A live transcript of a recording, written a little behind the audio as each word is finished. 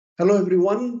Hello,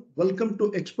 everyone. Welcome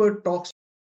to Expert Talks.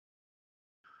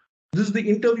 This is the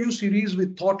interview series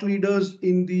with thought leaders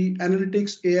in the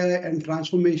analytics, AI, and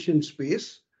transformation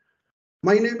space.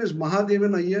 My name is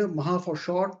Mahadevan Iyer, Maha for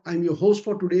short. I'm your host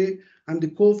for today. I'm the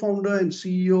co-founder and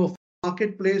CEO of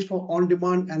Marketplace for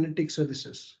On-Demand Analytics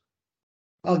Services.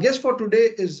 Our guest for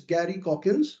today is Gary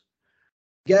Cokins.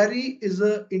 Gary is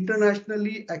an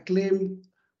internationally acclaimed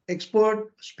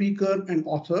expert, speaker, and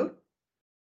author.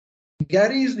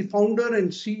 Gary is the founder and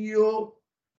CEO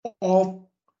of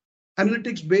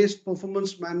analytics-based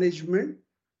performance management.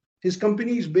 His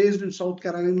company is based in South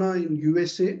Carolina in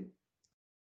USA.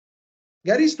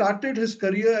 Gary started his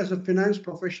career as a finance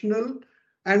professional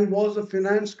and was a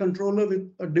finance controller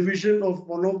with a division of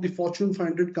one of the Fortune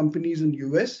 500 companies in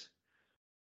US.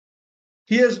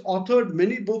 He has authored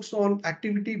many books on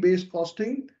activity-based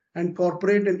costing and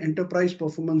corporate and enterprise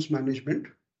performance management.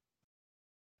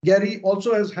 Gary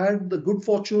also has had the good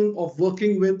fortune of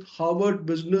working with Harvard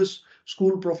Business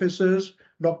School professors,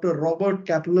 Dr. Robert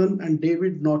Kaplan and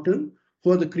David Norton,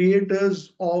 who are the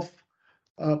creators of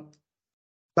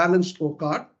Balanced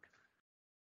Scorecard.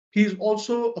 He is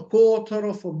also a co-author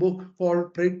of a book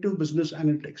called Predictive Business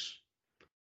Analytics.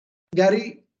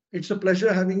 Gary, it's a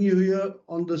pleasure having you here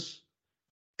on this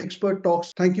Expert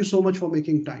Talks. Thank you so much for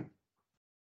making time.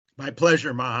 My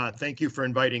pleasure, Maha. Thank you for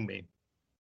inviting me.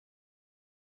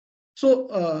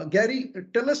 So, Gary,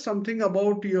 tell us something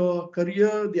about your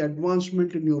career, the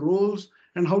advancement in your roles,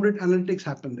 and how did analytics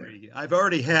happen there? I've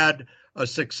already had a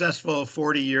successful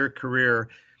 40-year career.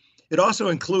 It also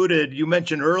included, you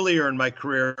mentioned earlier in my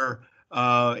career,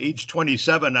 age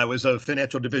 27, I was a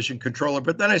financial division controller,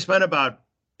 but then I spent about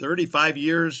 35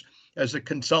 years as a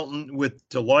consultant with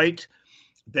Deloitte,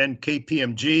 then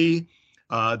KPMG,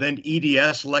 then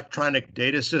EDS, Electronic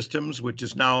Data Systems, which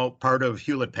is now part of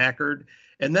Hewlett-Packard.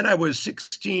 And then I was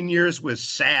 16 years with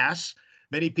SAS.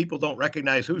 Many people don't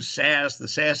recognize who's SAS, the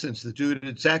SAS Institute.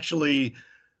 It's actually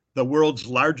the world's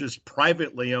largest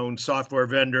privately owned software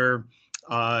vendor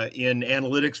in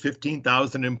analytics,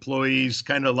 15,000 employees,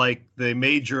 kind of like the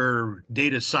major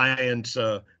data science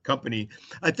company.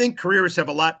 I think careers have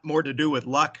a lot more to do with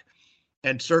luck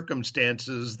and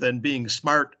circumstances than being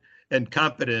smart and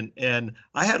competent. And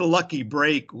I had a lucky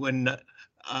break when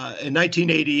in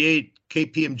 1988,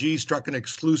 KPMG struck an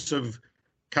exclusive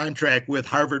contract with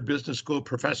Harvard Business School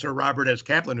professor Robert S.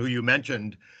 Kaplan, who you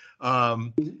mentioned.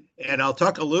 And I'll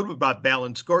talk a little bit about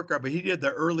Balanced Scorecard, but he did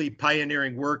the early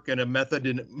pioneering work in a method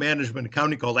in management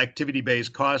accounting called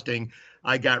activity-based costing.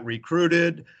 I got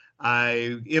recruited.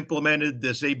 I implemented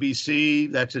this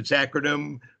ABC, that's its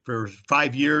acronym, for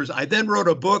 5 years. I then wrote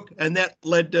a book, and that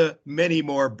led to many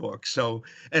more books. So,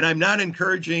 and I'm not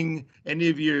encouraging any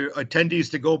of your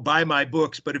attendees to go buy my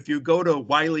books, but if you go to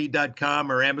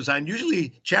wiley.com or Amazon,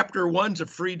 usually chapter 1's a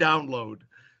free download.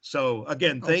 So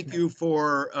again, thank you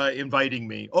for inviting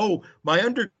me. Oh, my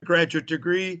undergraduate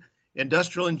degree,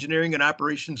 industrial engineering and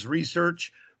operations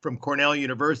research from Cornell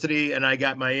University, and I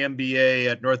got my MBA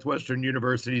at Northwestern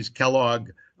University's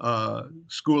Kellogg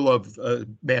School of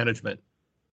Management.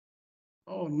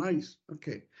 Oh, nice.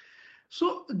 Okay.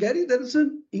 So, Gary, there is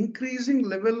an increasing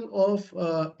level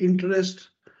of interest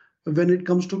when it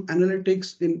comes to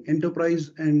analytics in enterprise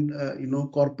and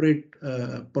corporate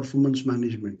performance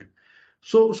management.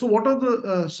 So what are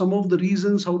the some of the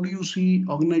reasons? How do you see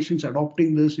organizations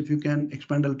adopting this? If you can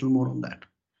expand a little more on that.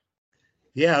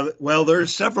 Yeah, well,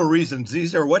 there's several reasons.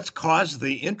 These are what's caused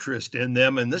the interest in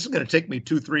them. And this is going to take me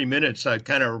 2-3 minutes. I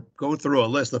kind of go through a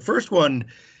list. The first one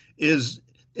is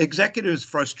executives'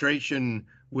 frustration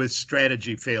with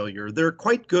strategy failure. They're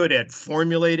quite good at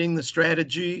formulating the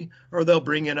strategy, or they'll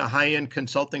bring in a high-end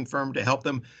consulting firm to help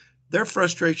them. Their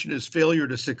frustration is failure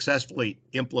to successfully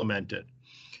implement it.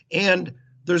 And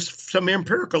there's some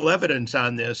empirical evidence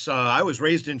on this. I was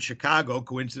raised in Chicago,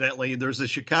 coincidentally. There's a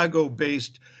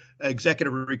Chicago-based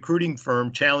executive recruiting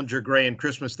firm, Challenger, Gray, and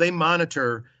Christmas. They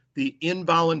monitor the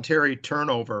involuntary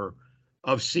turnover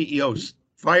of CEOs,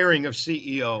 firing of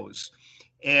CEOs.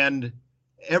 And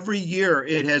every year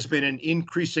it has been an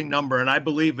increasing number. And I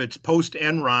believe it's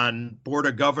post-Enron Board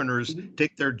of Governors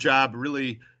take their job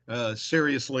really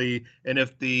seriously. And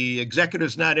if the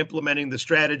executive's not implementing the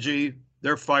strategy,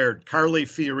 they're fired. Carly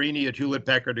Fiorini at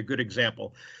Hewlett-Packard, a good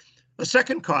example. A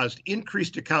second cause,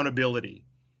 increased accountability.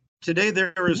 Today,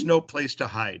 there is no place to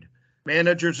hide.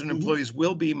 Managers and employees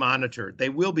will be monitored. They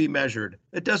will be measured.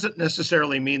 It doesn't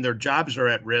necessarily mean their jobs are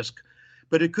at risk,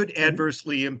 but it could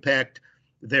adversely impact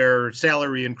their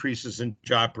salary increases and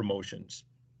job promotions.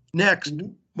 Next,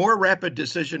 more rapid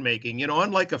decision making.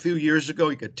 Unlike a few years ago,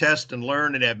 you could test and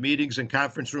learn and have meetings in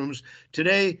conference rooms.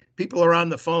 Today, people are on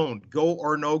the phone, go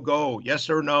or no go, yes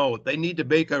or no. They need to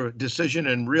make a decision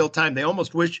in real time. They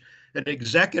almost wish an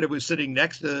executive was sitting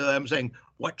next to them saying,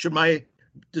 what should my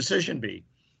decision be?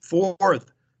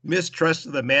 Fourth, mistrust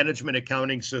of the management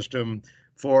accounting system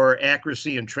for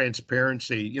accuracy and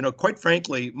transparency. Quite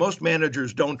frankly, most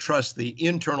managers don't trust the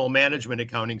internal management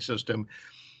accounting system.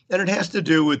 And it has to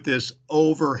do with this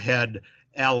overhead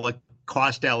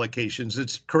cost allocations.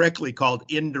 It's correctly called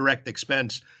indirect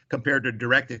expense compared to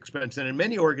direct expense. And in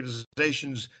many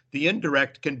organizations, the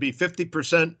indirect can be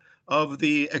 50% of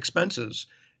the expenses.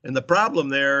 And the problem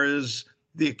there is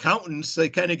the accountants, they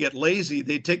kind of get lazy.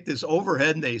 They take this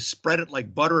overhead and they spread it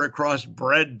like butter across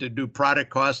bread to do product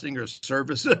costing or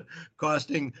service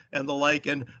costing and the like.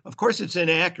 And of course, it's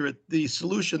inaccurate. The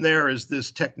solution there is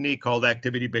this technique called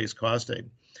activity-based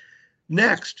costing.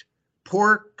 Next,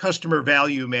 poor customer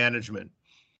value management.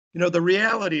 The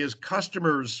reality is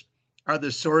customers are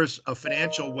the source of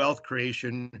financial wealth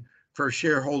creation for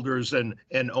shareholders and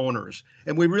owners.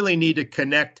 And we really need to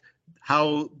connect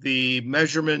how the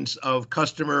measurements of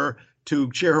customer to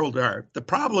shareholder are. The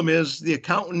problem is the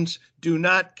accountants do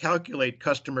not calculate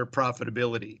customer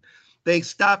profitability. They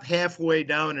stop halfway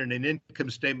down in an income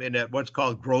statement at what's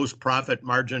called gross profit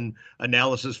margin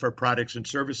analysis for products and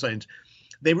service lines.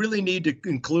 They really need to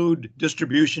include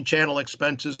distribution channel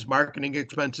expenses, marketing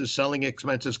expenses, selling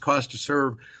expenses, cost to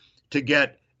serve to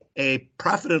get a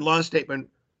profit and loss statement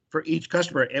for each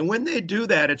customer. And when they do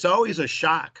that, it's always a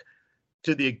shock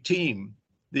to the team,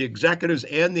 the executives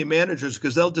and the managers,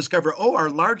 because they'll discover, our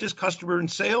largest customer in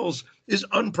sales is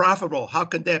unprofitable. How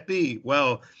could that be?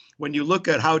 Well, when you look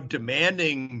at how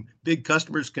demanding big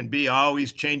customers can be,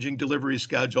 always changing delivery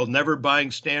schedule, never buying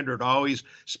standard, always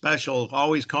special,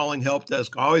 always calling help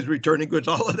desk, always returning goods,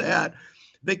 all of that,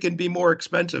 they can be more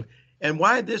expensive. And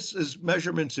why this is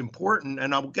measurement's important,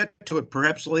 and I'll get to it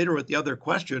perhaps later with the other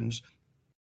questions,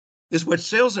 is what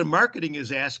sales and marketing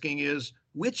is asking is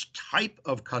which type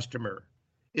of customer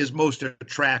is most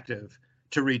attractive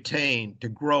to retain, to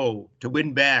grow, to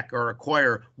win back or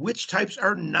acquire, which types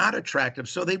are not attractive.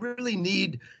 So they really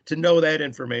need to know that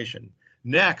information.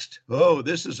 Next,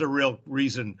 this is a real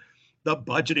reason, the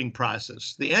budgeting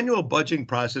process. The annual budgeting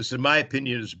process, in my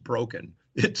opinion, is broken.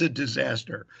 It's a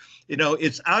disaster.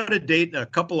 It's out of date in a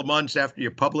couple of months after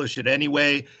you publish it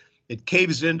anyway. It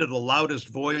caves into the loudest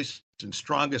voice and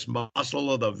strongest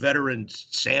muscle of the veteran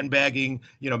sandbagging,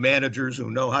 managers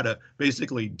who know how to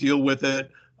basically deal with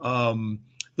it.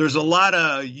 There's a lot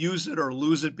of use it or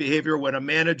lose it behavior when a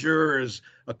manager is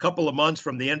a couple of months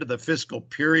from the end of the fiscal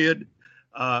period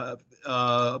and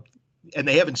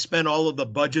they haven't spent all of the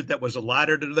budget that was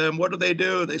allotted to them. What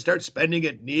do? They start spending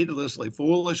it needlessly,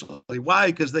 foolishly. Why?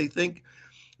 Because they think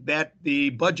that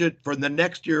the budget for the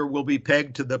next year will be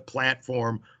pegged to the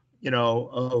platform,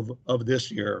 of this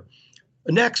year.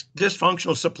 Next,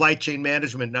 dysfunctional supply chain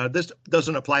management. Now, this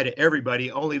doesn't apply to everybody,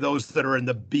 only those that are in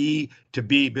the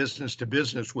B2B, business to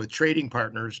business with trading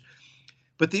partners.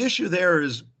 But the issue there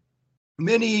is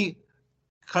many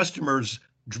customers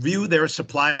view their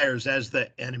suppliers as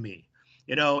the enemy.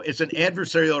 It's an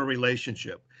adversarial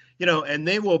relationship, and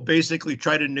they will basically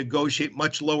try to negotiate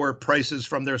much lower prices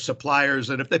from their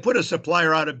suppliers. And if they put a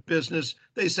supplier out of business,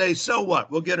 they say, so what?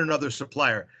 We'll get another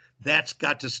supplier. That's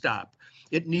got to stop.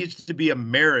 It needs to be a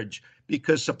marriage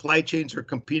because supply chains are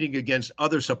competing against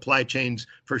other supply chains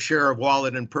for share of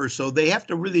wallet and purse. So they have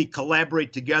to really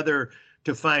collaborate together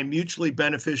to find mutually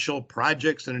beneficial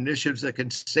projects and initiatives that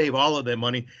can save all of their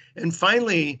money. And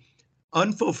finally,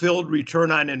 unfulfilled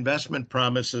return on investment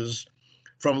promises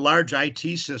from large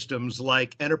IT systems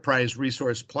like enterprise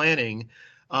resource planning.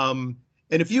 And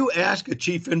if you ask a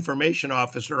chief information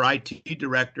officer, IT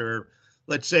director,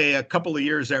 let's say a couple of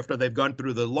years after they've gone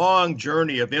through the long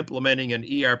journey of implementing an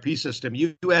ERP system,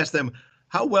 you ask them,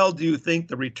 how well do you think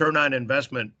the return on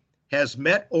investment has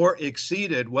met or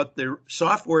exceeded what the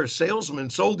software salesman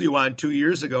sold you on 2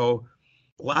 years ago?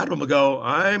 A lot of them will go,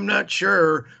 I'm not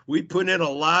sure. We put in a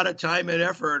lot of time and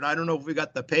effort. I don't know if we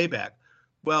got the payback.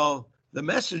 Well, the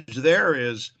message there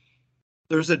is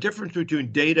there's a difference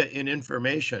between data and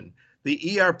information.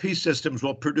 The ERP systems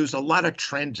will produce a lot of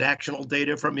transactional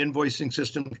data from invoicing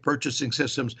systems, purchasing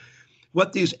systems.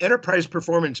 What these enterprise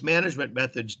performance management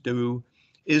methods do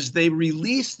is they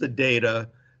release the data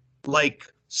like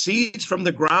seeds from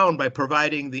the ground by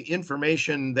providing the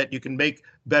information that you can make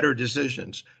better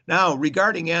decisions. Now,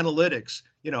 regarding analytics,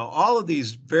 all of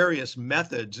these various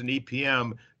methods in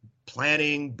EPM,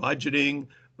 planning, budgeting,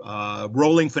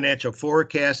 rolling financial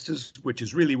forecasts, which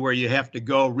is really where you have to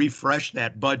go refresh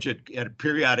that budget at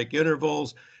periodic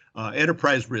intervals,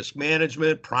 enterprise risk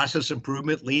management, process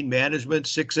improvement, lean management,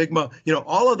 Six Sigma,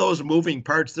 all of those moving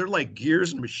parts, they're like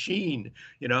gears in a machine,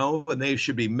 and they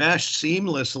should be meshed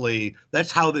seamlessly.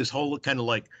 That's how this whole kind of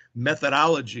like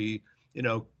methodology,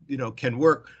 can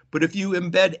work. But if you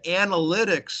embed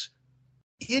analytics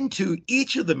into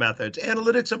each of the methods,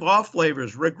 analytics of all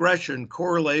flavors, regression,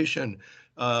 correlation,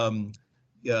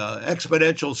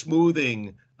 exponential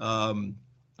smoothing,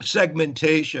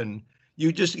 segmentation,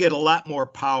 you just get a lot more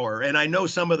power. And I know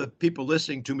some of the people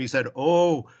listening to me said,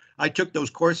 oh, I took those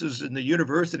courses in the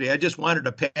university. I just wanted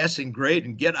a passing grade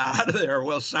and get out of there.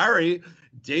 Well, sorry,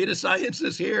 data science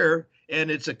is here and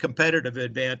it's a competitive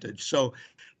advantage. So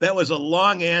that was a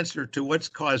long answer to what's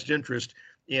caused interest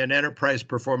in enterprise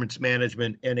performance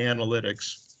management and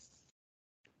analytics.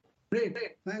 Great.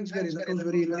 Thanks, Gary. That was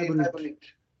very elaborate.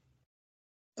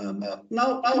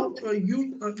 Now,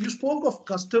 you spoke of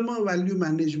customer value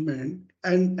management,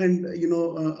 and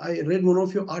I read one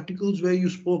of your articles where you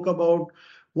spoke about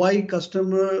why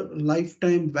customer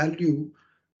lifetime value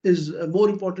is more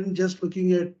important just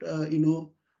looking at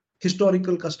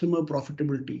historical customer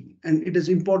profitability, and it is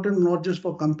important not just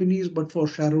for companies but for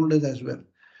shareholders as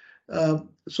well.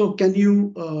 So can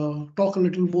you talk a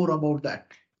little more about that?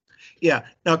 Yeah.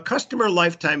 Now, customer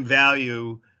lifetime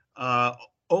value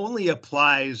only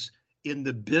applies in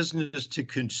the business to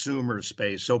consumer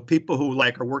space. So people who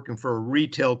are working for a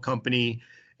retail company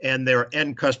and their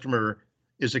end customer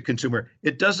is a consumer.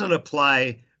 It doesn't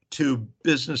apply to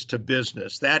business.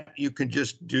 That you can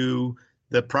just do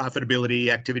the profitability,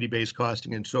 activity-based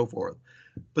costing, and so forth.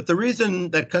 But the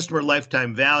reason that customer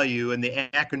lifetime value, and the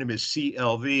acronym is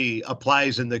CLV,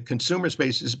 applies in the consumer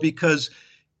space is because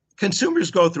consumers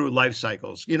go through life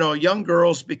cycles. Young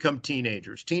girls become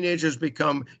teenagers. Teenagers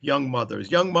become young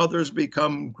mothers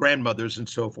become grandmothers, and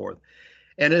so forth.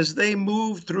 And as they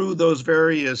move through those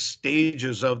various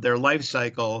stages of their life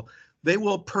cycle, they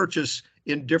will purchase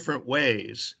in different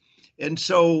ways. And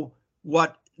so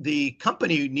what the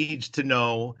company needs to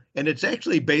know, and it's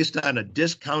actually based on a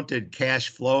discounted cash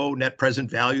flow, net present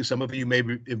value. Some of you may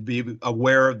be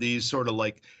aware of these sort of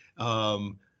like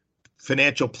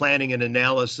financial planning and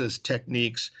analysis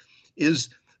techniques, is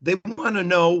they want to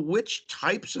know which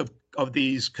types of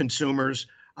these consumers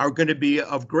are going to be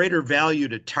of greater value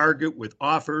to target with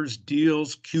offers,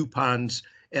 deals, coupons,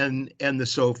 and the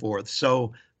so forth.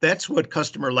 So that's what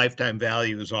customer lifetime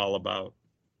value is all about.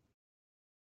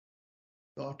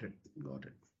 Got it.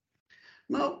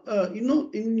 Now,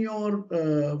 in your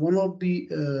one of the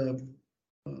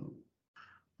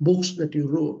books that you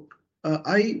wrote,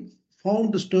 I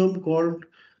found this term called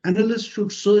analysts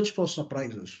should search for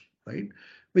surprises, right?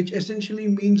 Which essentially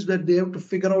means that they have to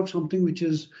figure out something which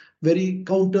is very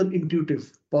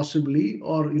counterintuitive, possibly,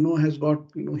 or has got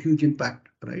huge impact,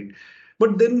 right?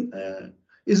 But then,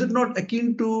 is it not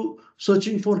akin to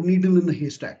searching for needle in a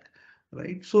haystack,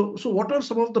 right? So what are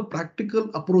some of the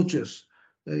practical approaches,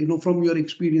 from your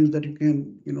experience that you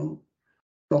can,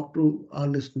 talk to our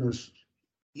listeners?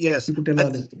 Yes. You could tell our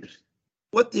listeners.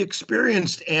 What the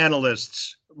experienced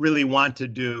analysts really want to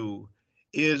do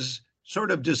is sort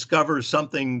of discover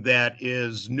something that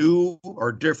is new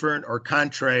or different or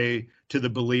contrary to the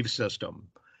belief system.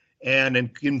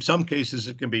 And in some cases,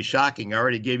 it can be shocking. I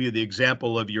already gave you the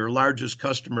example of your largest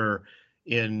customer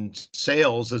in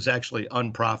sales is actually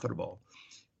unprofitable.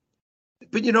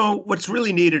 But what's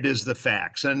really needed is the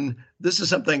facts. And this is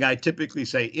something I typically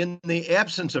say, in the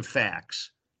absence of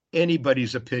facts,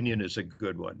 anybody's opinion is a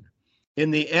good one. In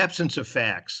the absence of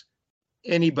facts,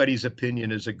 anybody's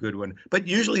opinion is a good one. But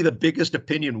usually the biggest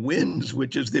opinion wins,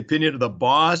 which is the opinion of the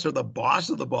boss or the boss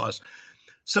of the boss.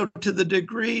 So to the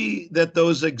degree that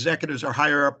those executives or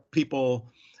higher up people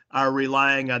are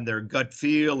relying on their gut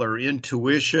feel or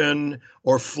intuition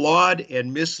or flawed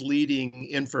and misleading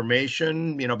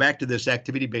information, back to this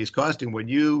activity-based costing, when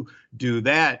you do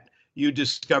that, you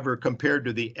discover, compared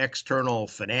to the external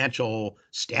financial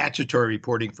statutory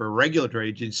reporting for regulatory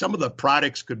agencies, some of the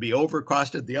products could be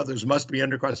overcosted, the others must be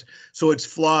undercosted. So it's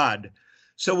flawed.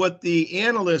 So what the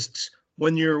analysts,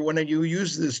 when you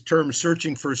use this term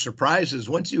searching for surprises,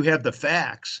 once you have the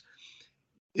facts,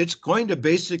 it's going to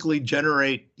basically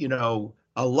generate,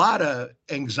 a lot of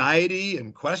anxiety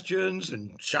and questions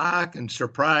and shock and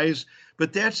surprise.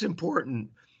 But that's important,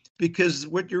 because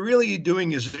what you're really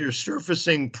doing is you're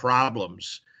surfacing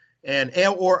problems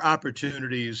or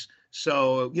opportunities.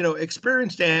 So,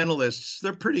 experienced analysts,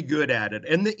 they're pretty good at it.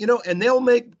 And,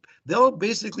 they'll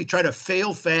basically try to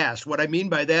fail fast. What I mean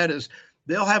by that is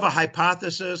they'll have a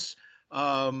hypothesis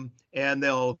and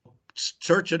they'll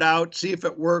search it out, see if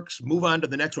it works, move on to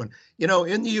the next one. You know,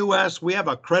 in the US, we have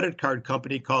a credit card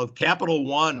company called Capital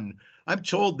One. I'm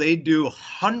told they do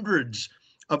hundreds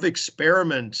of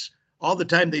experiments all the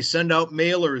time. They send out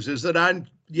mailers. Is it on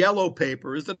yellow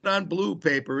paper? Is it on blue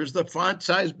paper? Is the font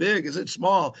size big? Is it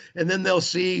small? And then they'll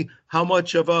see how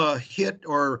much of a hit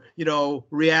or, you know,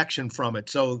 reaction from it.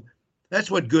 So that's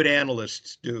what good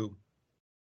analysts do.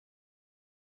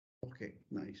 Okay,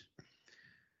 nice.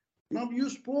 Now you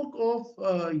spoke of,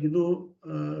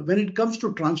 when it comes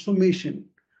to transformation,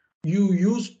 you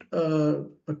used a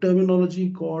terminology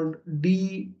called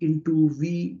D into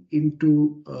V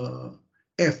into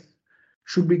F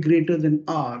should be greater than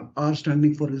R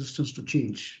standing for resistance to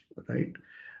change, right?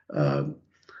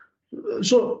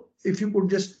 So if you could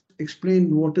just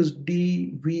explain what is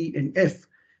D, V, and F,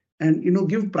 and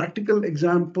give practical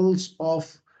examples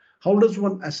of how does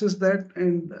one assess that,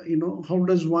 and how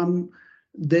does one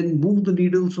then move the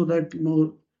needle so that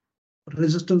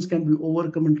resistance can be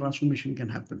overcome and transformation can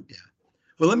happen. Yeah.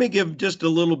 Well, let me give just a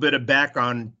little bit of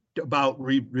background about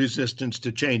resistance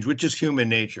to change, which is human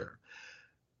nature.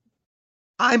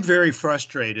 I'm very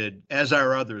frustrated, as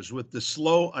are others, with the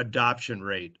slow adoption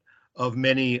rate of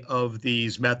many of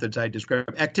these methods I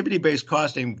described. Activity-based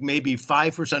costing, maybe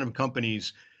 5% of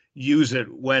companies use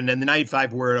it when, and the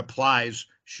 95 where it applies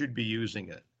should be using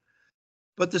it.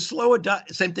 But the slow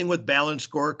same thing with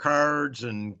balanced scorecards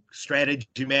and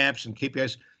strategy maps and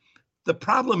KPIs. The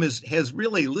problem has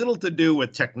really little to do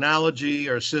with technology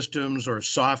or systems or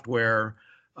software.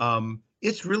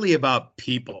 It's really about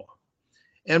people.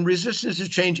 And resistance to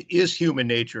change is human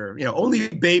nature. Only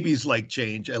babies like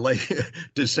change, I like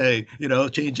to say,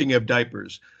 changing of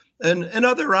diapers. And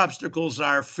other obstacles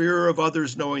are fear of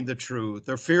others knowing the truth,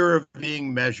 or fear of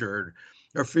being measured,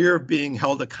 or fear of being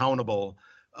held accountable,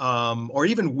 or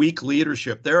even weak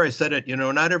leadership. There I said it,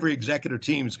 not every executive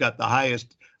team's got the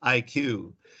highest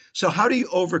IQ. So how do you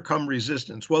overcome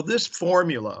resistance? Well, this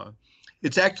formula,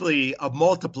 it's actually a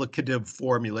multiplicative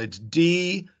formula. It's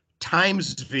D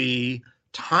times V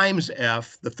times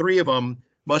F. The three of them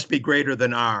must be greater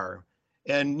than R.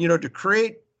 And, to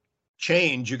create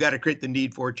change, you got to create the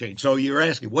need for change. So you're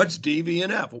asking, what's D, V,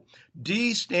 and F?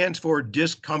 D stands for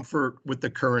discomfort with the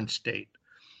current state.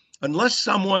 Unless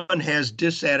someone has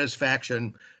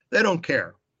dissatisfaction, they don't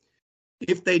care.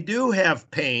 If they do have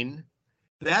pain,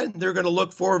 then they're going to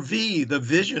look for V, the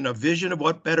vision, a vision of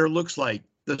what better looks like,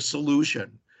 the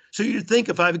solution. So you think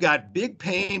if I've got big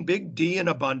pain, big D in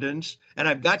abundance, and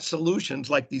I've got solutions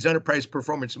like these enterprise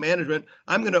performance management,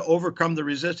 I'm going to overcome the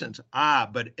resistance.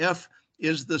 But F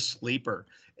is the sleeper.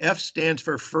 F stands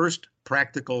for first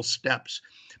practical steps.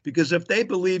 Because if they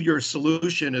believe your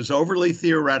solution is overly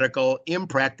theoretical,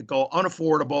 impractical,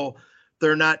 unaffordable,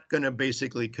 they're not going to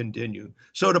basically continue.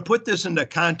 So to put this into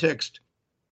context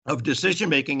of decision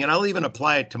making, and I'll even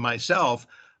apply it to myself,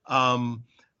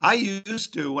 I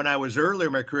used to, when I was earlier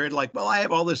in my career, I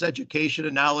have all this education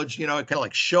and knowledge, I kind of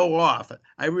like show off.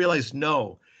 I realized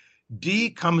no. D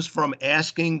comes from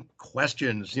asking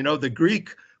questions. The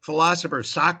Greek philosopher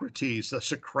Socrates, the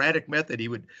Socratic method,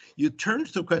 you turn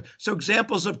to, so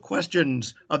examples of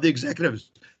questions of the executives.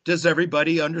 Does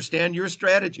everybody understand your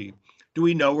strategy? Do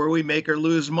we know where we make or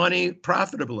lose money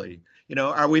profitably?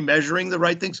 Are we measuring the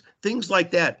right things? Things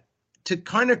like that, to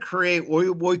kind of create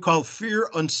what we call fear,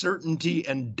 uncertainty,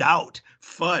 and doubt,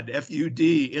 FUD,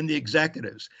 F-U-D, in the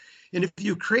executives. And if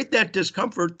you create that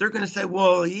discomfort, they're going to say,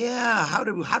 well, yeah, how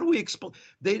do we explain?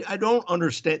 I don't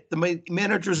understand. The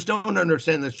managers don't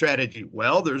understand the strategy.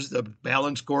 Well, there's the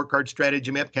balanced scorecard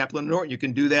strategy map, Kaplan and Norton. You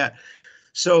can do that.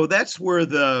 So that's where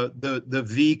the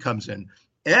V comes in.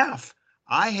 F,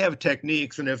 I have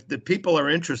techniques, and if the people are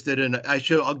interested in,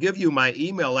 I'll give you my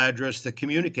email address to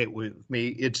communicate with me.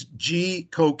 It's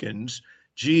Cokins,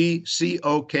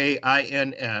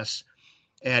 GCOKINS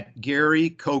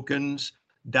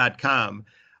 @GaryCokins.com.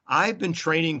 I've been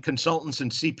training consultants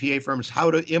and CPA firms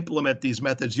how to implement these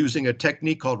methods using a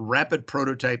technique called rapid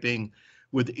prototyping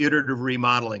with iterative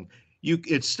remodeling.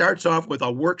 It starts off with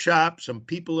a workshop, some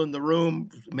people in the room,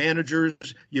 managers.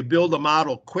 You build a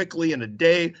model quickly in a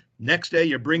day. Next day,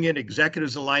 you bring in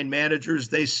executives, aligned managers.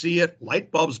 They see it.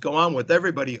 Light bulbs go on with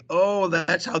everybody. Oh,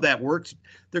 that's how that works.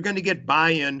 They're going to get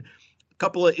buy-in, a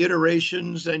couple of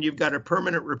iterations, and you've got a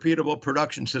permanent, repeatable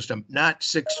production system, not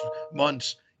 6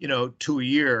 months, to a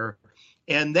year.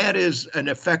 And that is an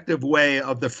effective way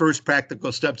of the first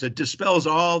practical steps. It dispels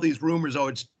all these rumors. Oh,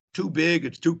 it's too big.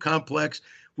 It's too complex.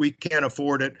 We can't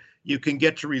afford it. You can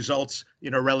get to results,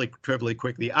 relatively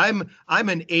quickly. I'm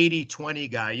an 80-20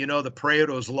 guy, the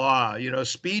Pareto's law,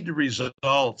 speed to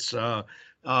results,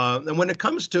 And when it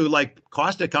comes to like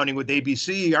cost accounting with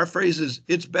ABC, our phrase is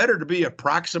it's better to be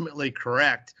approximately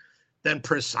correct than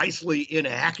precisely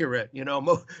inaccurate.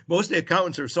 Most of the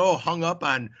accountants are so hung up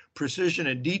on precision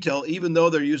and detail, even though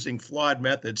they're using flawed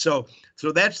methods. So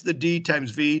that's the D times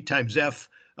V times F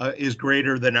is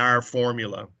greater than R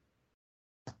formula.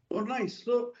 Oh, nice.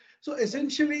 So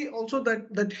essentially also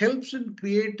that helps in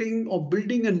creating or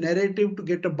building a narrative to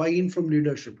get a buy-in from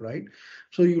leadership, right?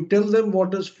 So you tell them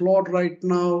what is flawed right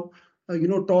now,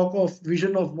 talk of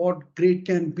vision of what great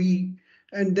can be,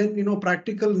 and then,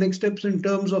 practical next steps in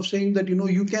terms of saying that,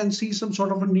 you can see some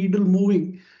sort of a needle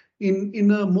moving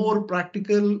in a more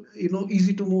practical,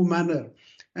 easy to move manner.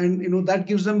 And, that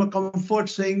gives them a comfort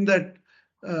saying that,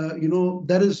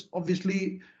 there is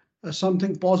obviously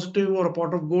something positive or a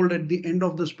pot of gold at the end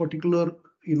of this particular,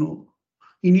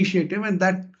 initiative, and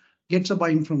that gets a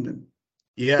buy-in from them.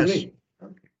 Yes. Great.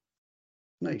 Okay.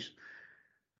 Nice.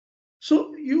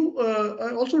 So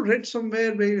I also read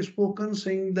somewhere where you've spoken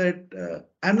saying that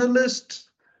analysts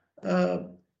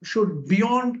should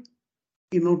beyond,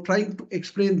 trying to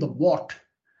explain the what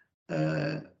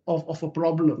of a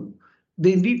problem,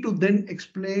 they need to then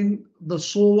explain the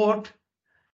so what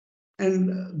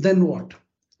and then what.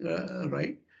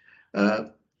 Right?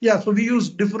 Yeah, so we use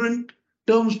different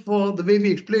terms for the way we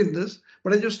explain this,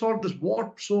 but I just thought this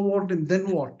what, so what, and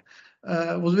then what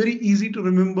was very easy to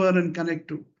remember and connect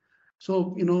to.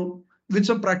 So, with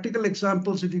some practical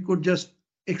examples, if you could just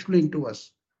explain to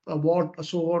us a what, a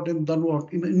so what, and then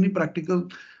what in any practical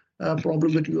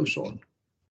problem that you have solved.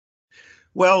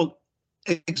 Well,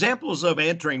 examples of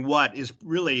answering what is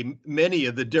really many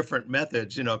of the different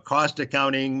methods, cost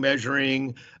accounting,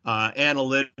 measuring,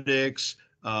 analytics,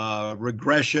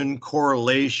 regression,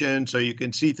 correlation. So you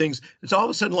can see things. It's all of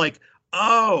a sudden like,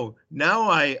 oh, now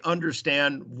I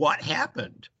understand what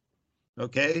happened.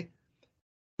 Okay.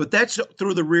 But that's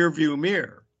through the rear view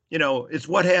mirror. It's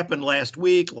what happened last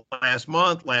week, last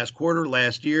month, last quarter,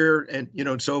 last year, and,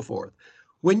 and so forth.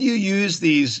 When you use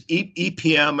these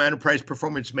EPM, enterprise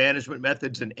performance management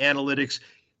methods and analytics,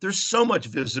 there's so much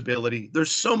visibility.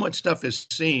 There's so much stuff is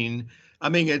seen. I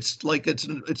mean, it's like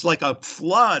a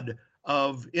flood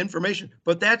of information,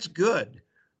 but that's good.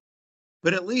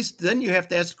 But at least then you have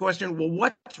to ask the question, well,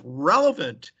 what's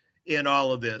relevant in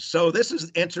all of this? So this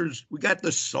is answers. We got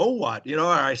the so what,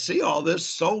 I see all this,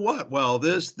 so what? Well,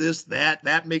 this,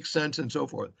 that makes sense and so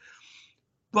forth.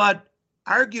 But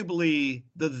arguably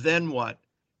the then what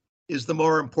is the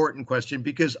more important question,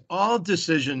 because all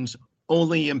decisions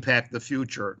only impact the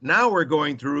future. Now we're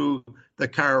going through the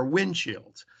car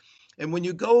windshield. And when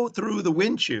you go through the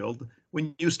windshield,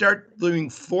 when you start doing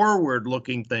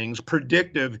forward-looking things,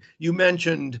 predictive, you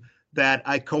mentioned that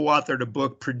I co-authored a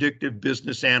book, Predictive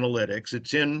Business Analytics.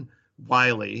 It's in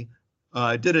Wiley.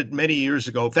 I did it many years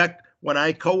ago. In fact, when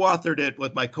I co-authored it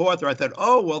with my co-author, I thought,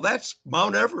 oh, well, that's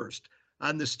Mount Everest.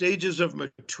 On the stages of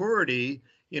maturity,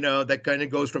 that kind of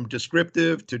goes from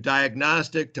descriptive to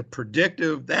diagnostic to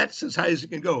predictive. That's as high as it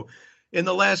can go. In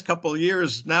the last couple of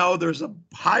years, now there's a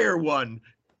higher one,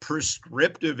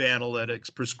 prescriptive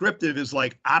analytics. Prescriptive is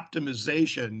like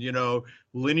optimization,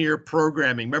 linear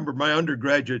programming. Remember, my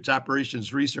undergraduate's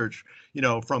operations research,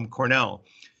 from Cornell.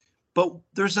 But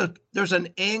there's an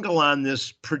angle on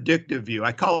this predictive view.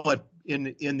 I call it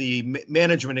in the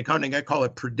management accounting, I call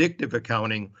it predictive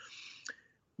accounting.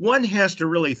 One has to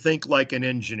really think like an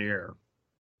engineer.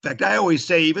 In fact, I always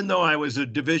say, even though I was a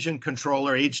division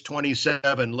controller, age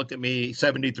 27, look at me,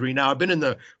 73 now, I've been in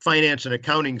the finance and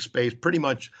accounting space pretty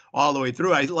much all the way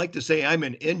through. I like to say I'm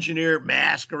an engineer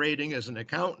masquerading as an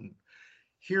accountant.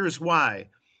 Here's why.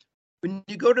 When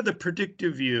you go to the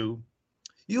predictive view,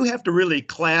 you have to really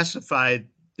classify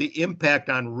the impact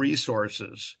on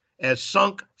resources as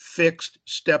sunk, fixed,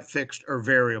 step fixed, or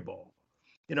variable.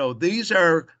 These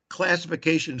are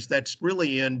classifications that's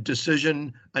really in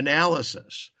decision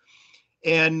analysis.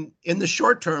 And in the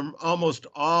short term, almost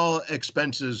all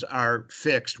expenses are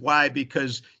fixed. Why?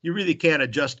 Because you really can't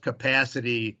adjust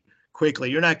capacity quickly.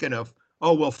 You're not going to,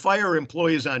 we'll fire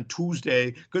employees on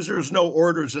Tuesday because there's no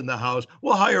orders in the house.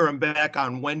 We'll hire them back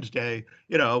on Wednesday,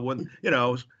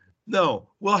 no,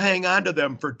 we'll hang on to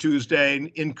them for Tuesday and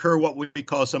incur what we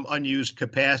call some unused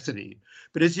capacity.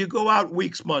 But as you go out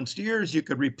weeks, months, years, you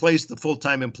could replace the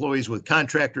full-time employees with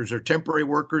contractors or temporary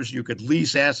workers. You could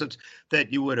lease assets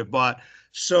that you would have bought.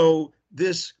 So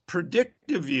this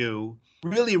predictive view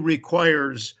really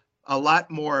requires a lot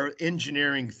more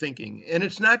engineering thinking. And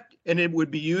it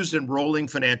would be used in rolling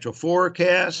financial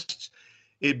forecasts.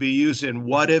 It'd be used in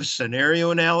what-if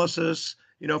scenario analysis.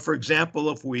 For example,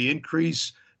 if we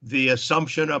increase the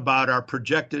assumption about our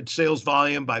projected sales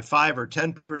volume by 5 or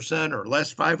 10% or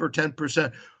less 5 or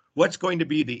 10%. What's going to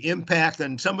be the impact?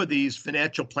 And some of these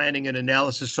financial planning and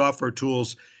analysis software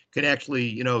tools can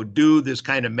actually, do this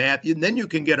kind of math. And then you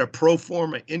can get a pro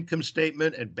forma income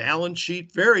statement and balance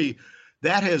sheet.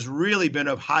 That has really been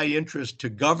of high interest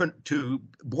to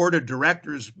board of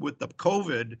directors with the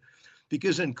COVID,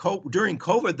 because during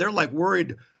COVID, they're like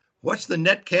worried, what's the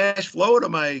net cash flow to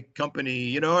my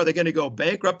company? Are they going to go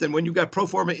bankrupt? And when you've got pro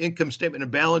forma income statement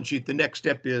and balance sheet, the next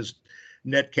step is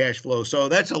net cash flow. So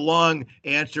that's a long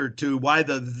answer to why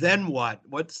the then what?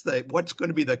 What's going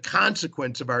to be the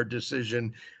consequence of our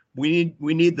decision? We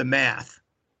need the math.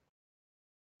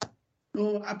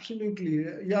 No, absolutely.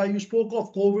 Yeah, you spoke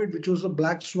of COVID, which was a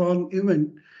black swan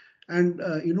event, and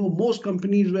most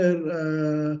companies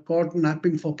were caught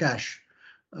napping for cash,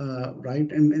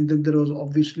 right? And then there was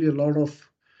obviously a lot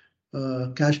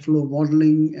of cash flow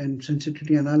modeling and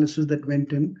sensitivity analysis that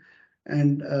went in,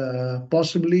 and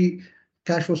possibly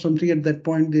cash was something at that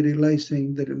point they realized,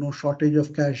 saying that shortage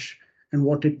of cash and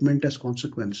what it meant as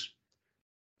consequence.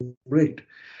 Great.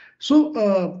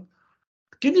 So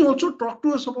can you also talk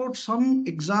to us about some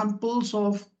examples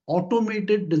of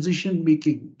automated decision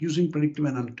making using predictive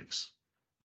analytics?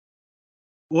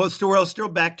 Well, still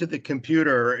back to the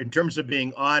computer in terms of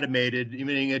being automated.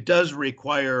 Meaning it does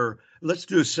require, let's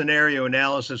do scenario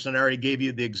analysis. And I already gave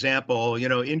you the example,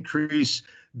 increase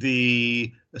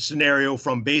the scenario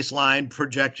from baseline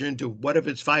projection to what if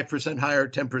it's 5% higher,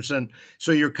 10%.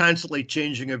 So you're constantly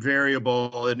changing a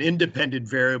variable, an independent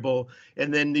variable,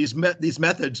 and then these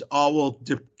methods all will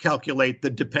calculate the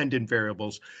dependent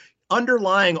variables.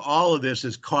 Underlying all of this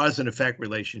is cause and effect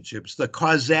relationships. The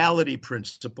causality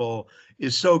principle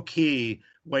is so key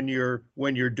when you're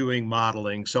doing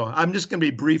modeling. So I'm just going to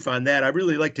be brief on that. I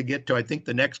really like to get to, I think,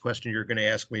 the next question you're going to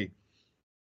ask me.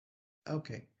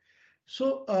 Okay.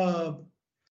 So,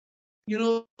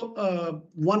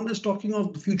 one is talking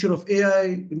of the future of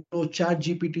AI. Chat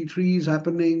GPT-3 is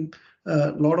happening.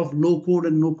 A lot of low code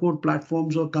and no code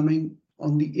platforms are coming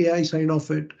on the AI side of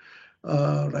it,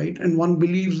 right? And one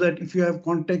believes that if you have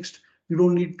context, you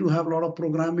don't need to have a lot of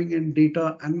programming and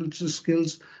data analysis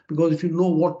skills, because if you know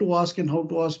what to ask and how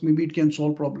to ask, maybe it can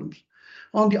solve problems.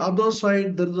 On the other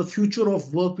side, there is a future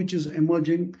of work which is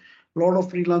emerging. A lot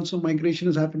of freelancer migration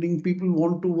is happening. People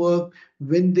want to work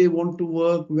when they want to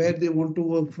work, where they want to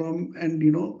work from, and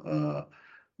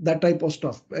that type of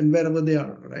stuff, and wherever they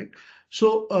are, right?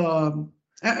 So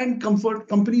and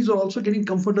companies are also getting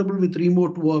comfortable with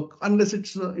remote work, unless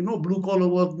it's blue collar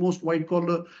work. Most white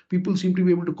collar people seem to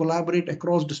be able to collaborate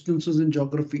across distances and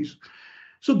geographies.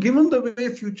 So given the way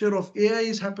future of AI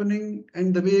is happening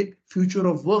and the way future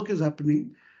of work is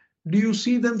happening, do you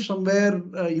see them somewhere,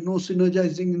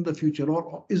 synergizing in the future,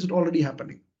 or is it already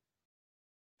happening?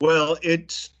 Well,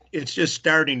 it's just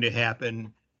starting to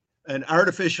happen. And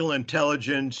artificial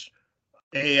intelligence,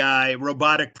 AI,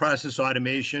 robotic process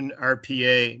automation,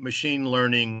 RPA, machine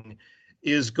learning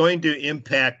is going to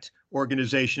impact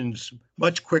organizations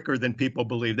much quicker than people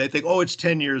believe. They think, oh, it's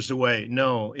 10 years away.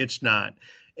 No, it's not.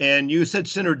 And you said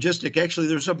synergistic. Actually,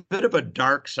 there's a bit of a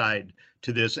dark side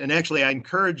to this. And actually, I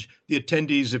encourage the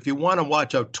attendees, if you want to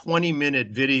watch a 20-minute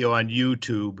video on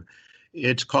YouTube,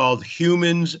 it's called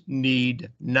Humans Need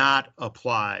Not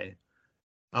Apply.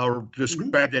 I'll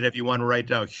describe that if you want to write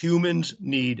down. Humans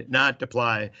need not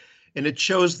apply. And it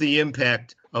shows the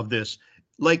impact of this.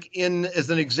 Like as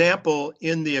an example,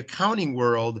 in the accounting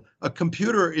world, a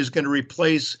computer is going to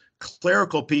replace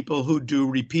clerical people who do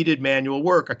repeated manual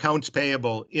work, accounts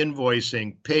payable,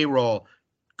 invoicing, payroll,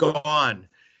 gone.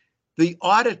 The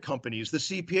audit companies, the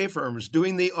CPA firms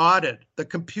doing the audit, the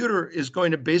computer is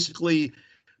going to basically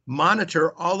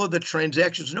monitor all of the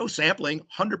transactions, no sampling,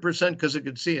 100% because it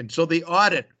can see it. So the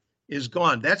audit is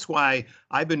gone. That's why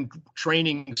I've been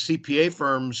training CPA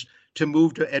firms to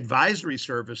move to advisory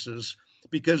services,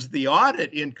 because the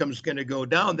audit income is going to go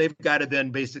down. They've got to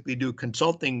then basically do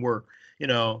consulting work,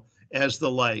 as the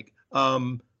like.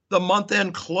 The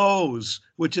month-end close,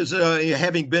 which is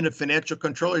having been a financial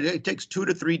controller, it takes 2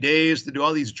 to 3 days to do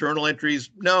all these journal entries.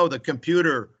 No, the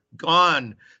computer,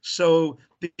 gone. So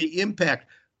the impact,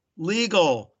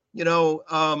 legal,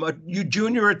 you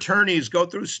junior attorneys go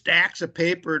through stacks of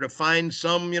paper to find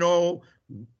some,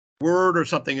 word or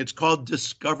something. It's called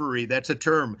discovery. That's a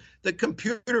term. The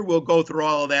computer will go through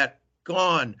all of that,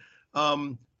 gone.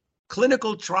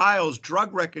 Clinical trials,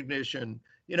 drug recognition.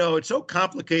 It's so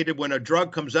complicated when a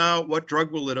drug comes out. What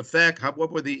drug will it affect?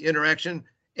 What will the interaction?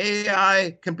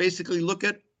 AI can basically look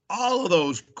at all of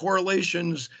those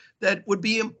correlations that would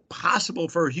be impossible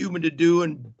for a human to do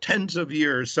in tens of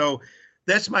years. So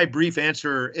that's my brief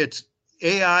answer.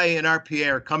 AI and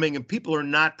RPA are coming and people are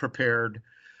not prepared.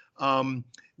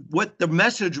 What the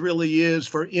message really is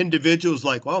for individuals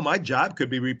like, well, my job could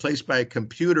be replaced by a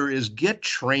computer, is get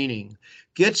training,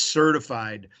 get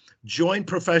certified, join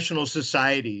professional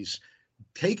societies,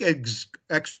 take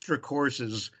extra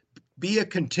courses, be a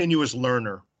continuous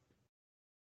learner.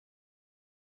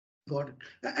 Got it.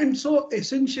 And so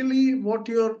essentially what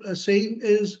you're saying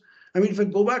is, I mean, if I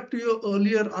go back to your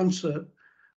earlier answer,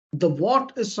 the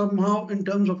what is somehow in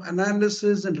terms of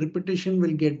analysis and repetition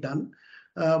will get done.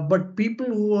 But people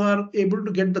who are able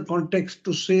to get the context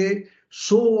to say,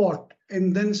 so what,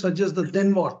 and then suggest the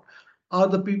then what, are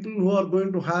the people who are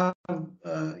going to have,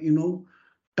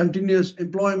 continuous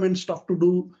employment stuff to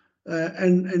do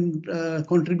and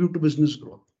contribute to business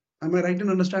growth. Am I right in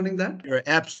understanding that? You're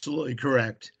absolutely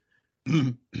correct.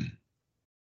 Okay.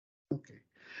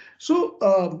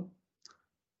 So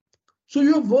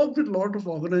you have worked with a lot of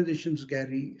organizations,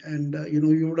 Gary, and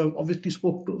you would have obviously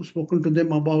spoken to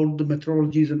them about the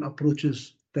methodologies and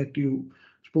approaches that you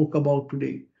spoke about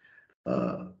today.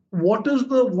 What is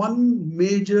the one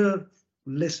major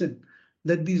lesson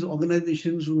that these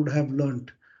organizations would have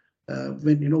learned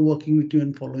when working with you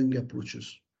and following the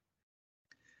approaches?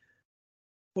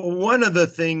 Well, one of the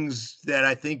things that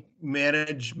I think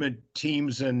management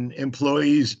teams and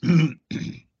employees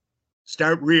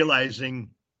start realizing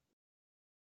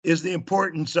is the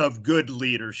importance of good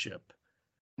leadership.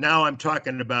 Now I'm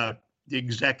talking about the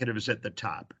executives at the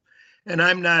top. And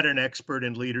I'm not an expert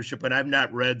in leadership, and I've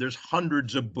not read, there's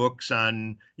hundreds of books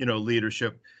on,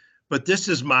 leadership, but this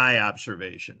is my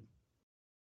observation.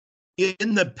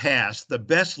 In the past, the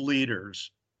best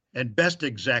leaders and best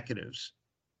executives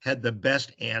had the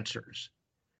best answers.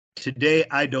 Today,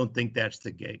 I don't think that's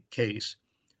the case.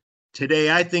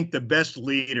 Today, I think the best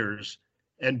leaders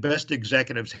and best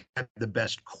executives have the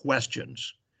best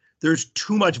questions. There's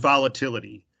too much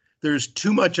volatility. There's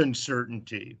too much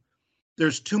uncertainty.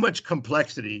 There's too much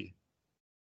complexity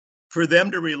for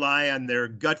them to rely on their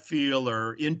gut feel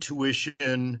or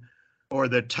intuition or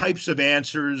the types of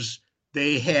answers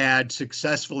they had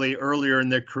successfully earlier in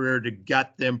their career to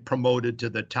get them promoted to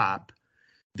the top.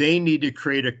 They need to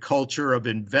create a culture of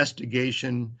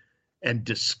investigation and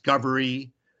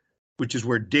discovery, which is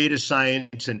where data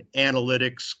science and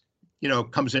analytics,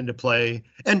 comes into play,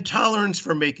 and tolerance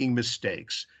for making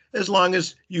mistakes, as long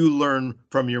as you learn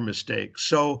from your mistakes.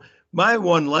 So my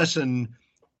one lesson,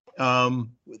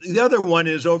 the other one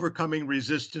is overcoming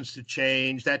resistance to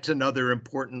change. That's another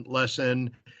important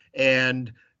lesson.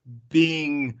 And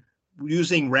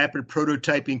using rapid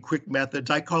prototyping, quick methods.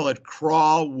 I call it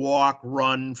crawl, walk,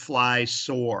 run, fly,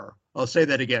 soar. I'll say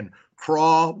that again.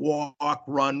 Crawl, walk,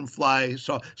 run, fly,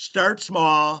 soar. Start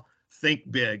small, think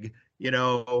big,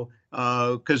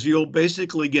 because you'll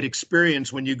basically get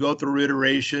experience when you go through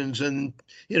iterations, and,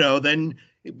 then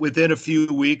within a few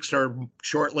weeks or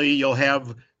shortly, you'll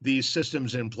have these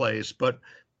systems in place. But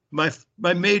my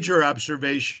major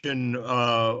observation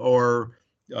or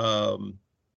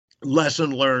lesson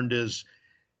learned is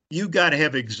you got to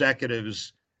have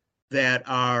executives that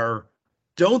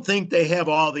don't think they have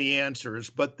all the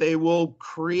answers, but they will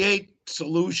create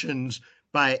solutions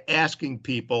by asking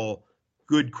people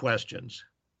good questions.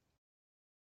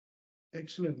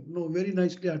 Excellent. No, very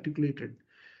nicely articulated.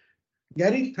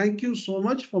 Gary, thank you so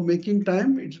much for making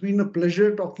time. It's been a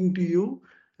pleasure talking to you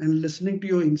and listening to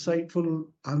your insightful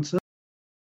answers.